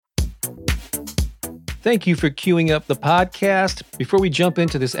Thank you for queuing up the podcast. Before we jump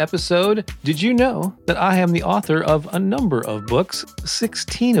into this episode, did you know that I am the author of a number of books,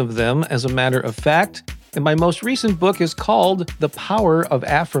 16 of them as a matter of fact, and my most recent book is called The Power of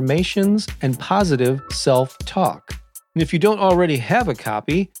Affirmations and Positive Self-Talk. And if you don't already have a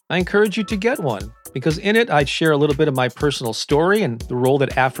copy, I encourage you to get one, because in it I share a little bit of my personal story and the role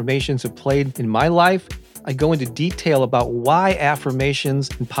that affirmations have played in my life. I go into detail about why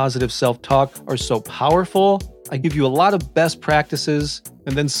affirmations and positive self-talk are so powerful. I give you a lot of best practices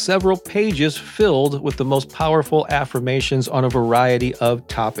and then several pages filled with the most powerful affirmations on a variety of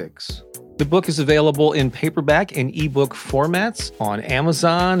topics. The book is available in paperback and ebook formats on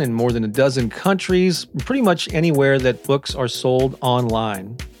Amazon in more than a dozen countries, pretty much anywhere that books are sold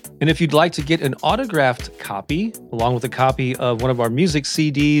online. And if you'd like to get an autographed copy, along with a copy of one of our music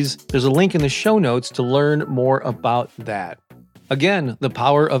CDs, there's a link in the show notes to learn more about that. Again, The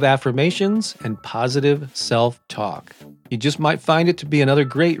Power of Affirmations and Positive Self-Talk. You just might find it to be another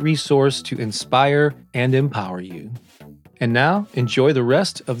great resource to inspire and empower you. And now, enjoy the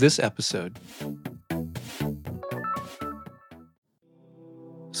rest of this episode.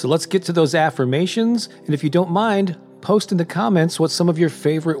 So let's get to those affirmations, and if you don't mind, post in the comments what some of your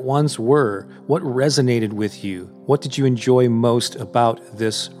favorite ones were. What resonated with you? What did you enjoy most about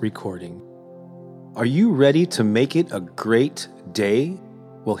this recording? Are you ready to make it a great day?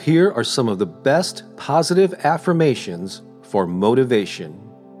 Well, here are some of the best positive affirmations for motivation.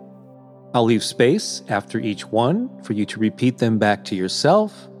 I'll leave space after each one for you to repeat them back to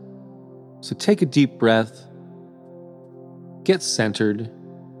yourself. So take a deep breath, get centered,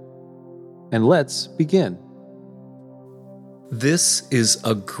 and let's begin. This is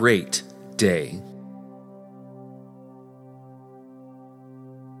a great day.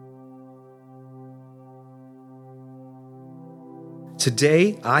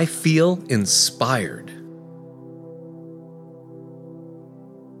 Today, I feel inspired.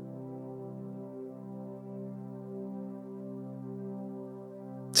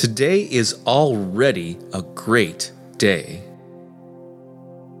 Today is already a great day.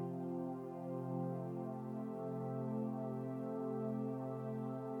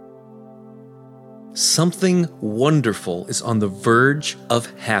 Something wonderful is on the verge of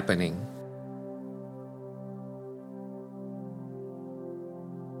happening.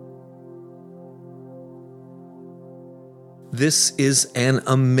 This is an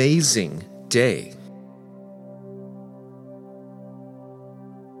amazing day.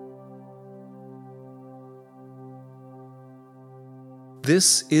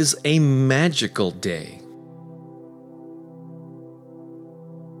 This is a magical day.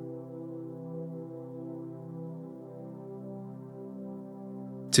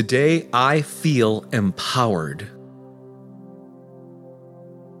 Today, I feel empowered.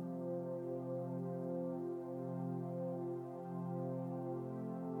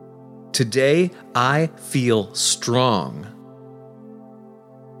 Today, I feel strong.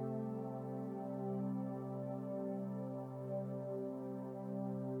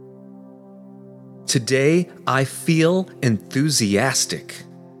 Today, I feel enthusiastic.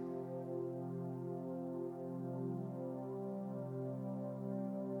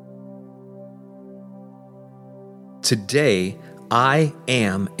 Today, I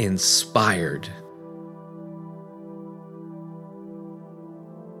am inspired.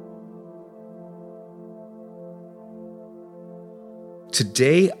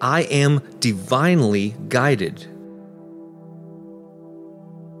 Today, I am divinely guided.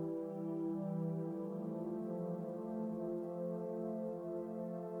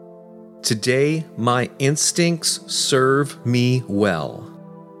 Today, my instincts serve me well.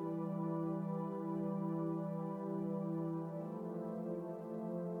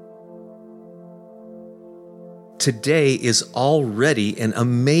 Today is already an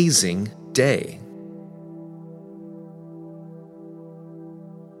amazing day.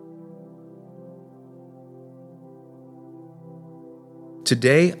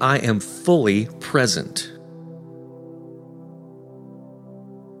 Today I am fully present.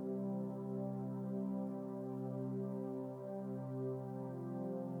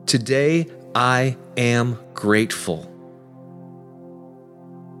 Today I am grateful.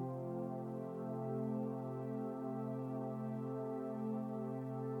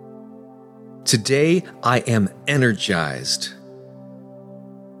 Today I am energized.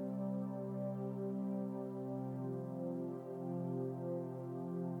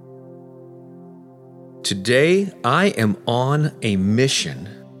 Today I am on a mission.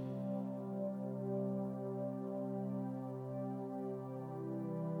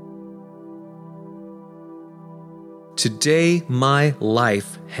 Today, my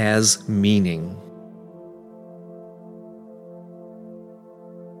life has meaning.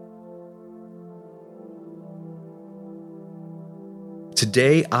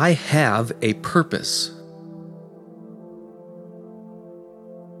 Today, I have a purpose.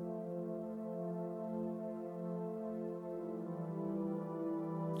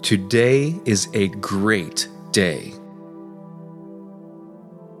 Today is a great day.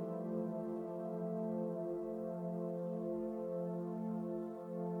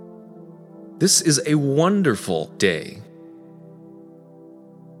 This is a wonderful day.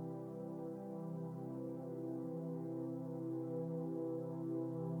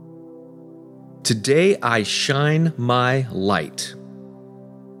 Today I shine my light.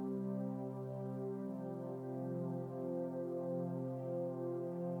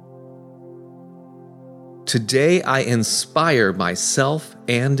 Today I inspire myself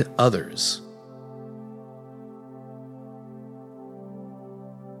and others.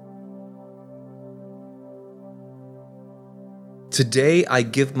 Today I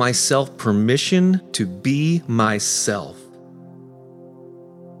give myself permission to be myself.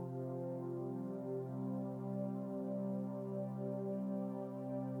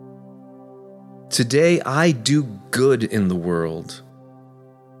 Today I do good in the world.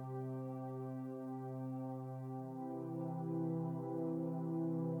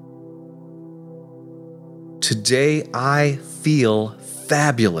 Today I feel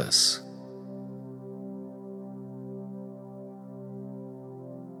fabulous.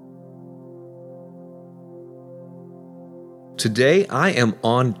 Today I am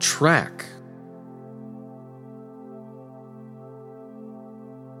on track.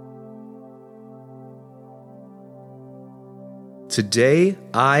 Today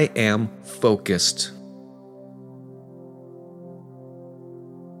I am focused.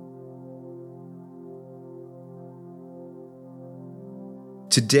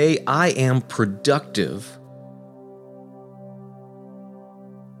 Today I am productive.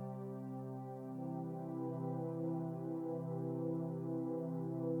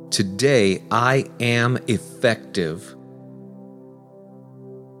 Today I am effective.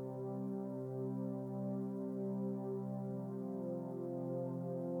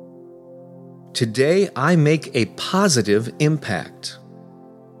 Today I make a positive impact.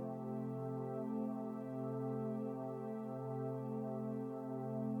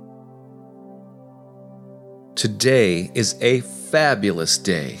 Today is a fabulous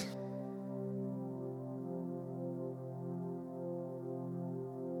day.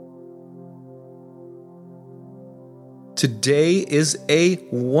 Today is a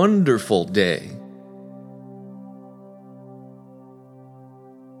wonderful day.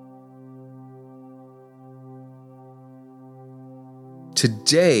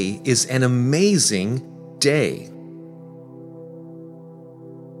 Today is an amazing day.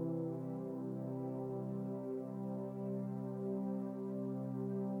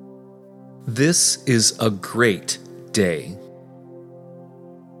 This is a great day.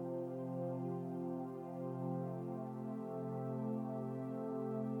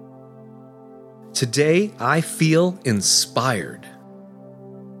 Today I feel inspired.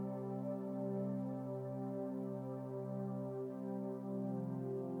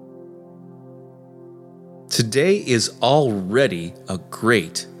 Today is already a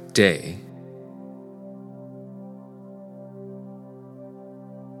great day.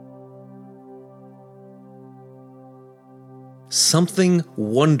 Something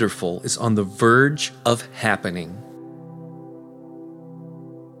wonderful is on the verge of happening.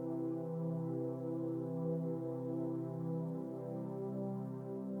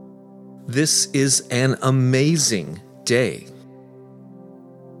 This is an amazing day.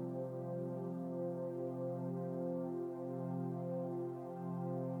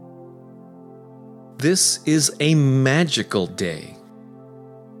 This is a magical day.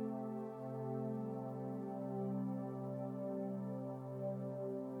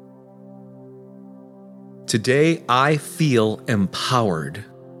 Today I feel empowered.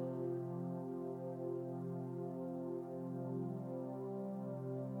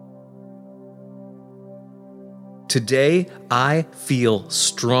 Today I feel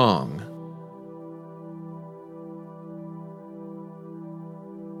strong.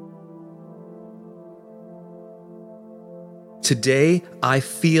 Today I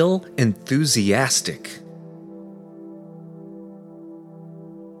feel enthusiastic.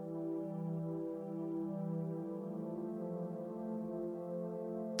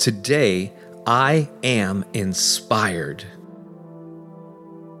 Today I am inspired.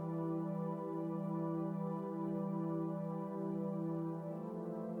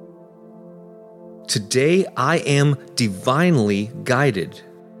 Today I am divinely guided.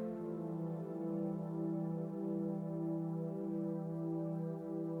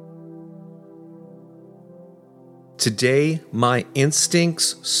 Today my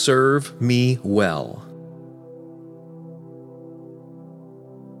instincts serve me well.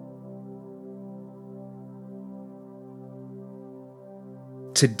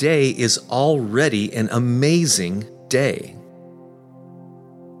 Today is already an amazing day.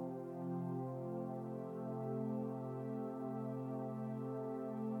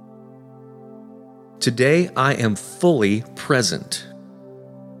 Today I am fully present.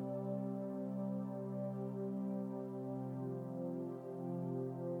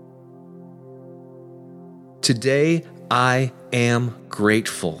 Today I am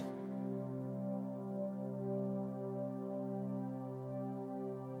grateful.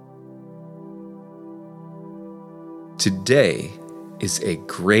 Today is a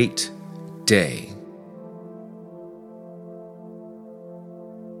great day.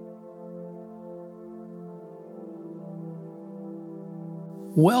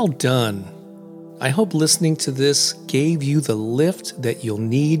 Well done. I hope listening to this gave you the lift that you'll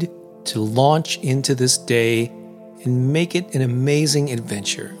need to launch into this day and make it an amazing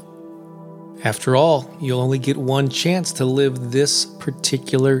adventure. After all, you'll only get one chance to live this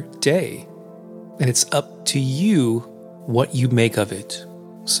particular day, and it's up to you what you make of it.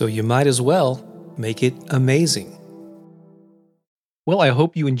 So you might as well make it amazing. Well, I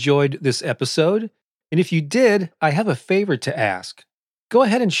hope you enjoyed this episode, and if you did, I have a favor to ask. Go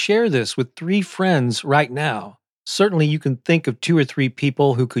ahead and share this with 3 friends right now. Certainly, you can think of 2 or 3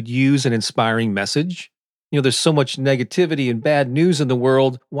 people who could use an inspiring message. There's so much negativity and bad news in the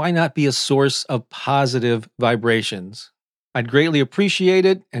world. Why not be a source of positive vibrations? I'd greatly appreciate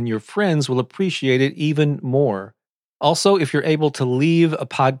it, and your friends will appreciate it even more. Also, if you're able to leave a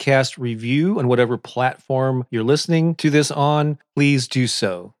podcast review on whatever platform you're listening to this on, please do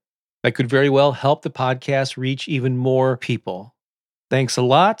so. That could very well help the podcast reach even more people. Thanks a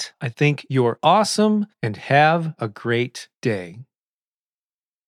lot. I think you're awesome, and have a great day.